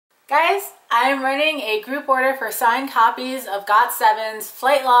Guys, I'm running a group order for signed copies of GOT7's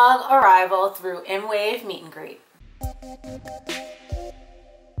flight log arrival through M-Wave Meet and Greet.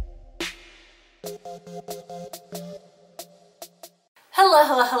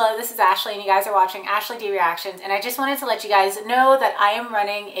 Hello, this is Ashley and you guys are watching Ashley D Reactions, and I just wanted to let you guys know that I am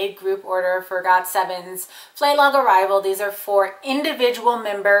running a group order for GOT7's flight log arrival. These are for individual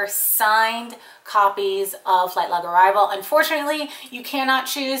member signed copies of flight log arrival. Unfortunately, you cannot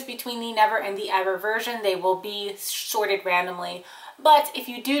choose between the never and the ever version. They will be sorted randomly. But if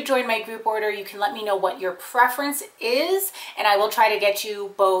you do join my group order, you can let me know what your preference is, and I will try to get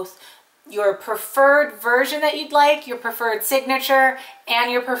you both your preferred version that you'd like, your preferred signature,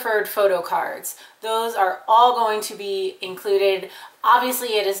 and your preferred photo cards. Those are all going to be included. Obviously,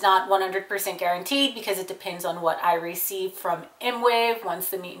 it is not 100% guaranteed because it depends on what I receive from M-Wave once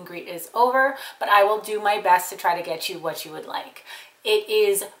the meet and greet is over, but I will do my best to try to get you what you would like. It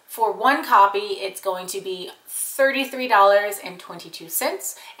is for one copy, it's going to be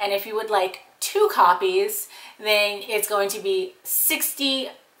 $33.22, and if you would like two copies, then it's going to be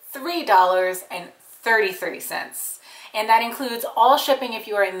 $63.33, and that includes all shipping if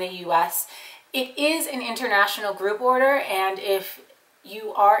you are in the US. It is an international group order, and if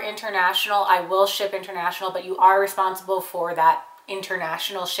you are international, I will ship international, but you are responsible for that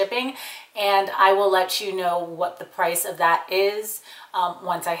international shipping, and I will let you know what the price of that is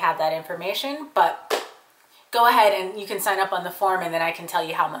once I have that information. But go ahead and you can sign up on the form, and then I can tell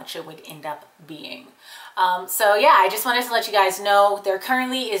you how much it would end up being. So yeah, I just wanted to let you guys know there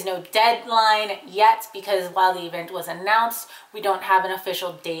currently is no deadline yet, because while the event was announced, we don't have an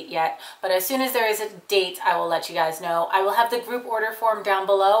official date yet. But as soon as there is a date, I will let you guys know. I will have the group order form down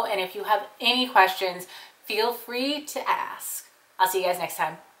below, and if you have any questions, feel free to ask. I'll see you guys next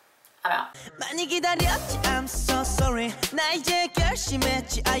time. I'm out. 많이 기다렸지, I'm so sorry. 나 이제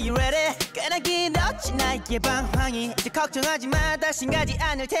결심했지, are you ready? 꽤나 길었지 나의 방황이. 이제 걱정하지 마, 다신 가지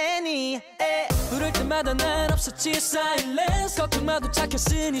않을 테니. 부를 때마다 난 없었지 silence. 걱정마도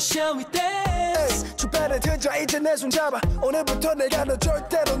착했으니 show me dance. 주변에 들자 이제 내 손 잡아. 오늘부터 내가 너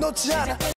절대로 놓지 않아.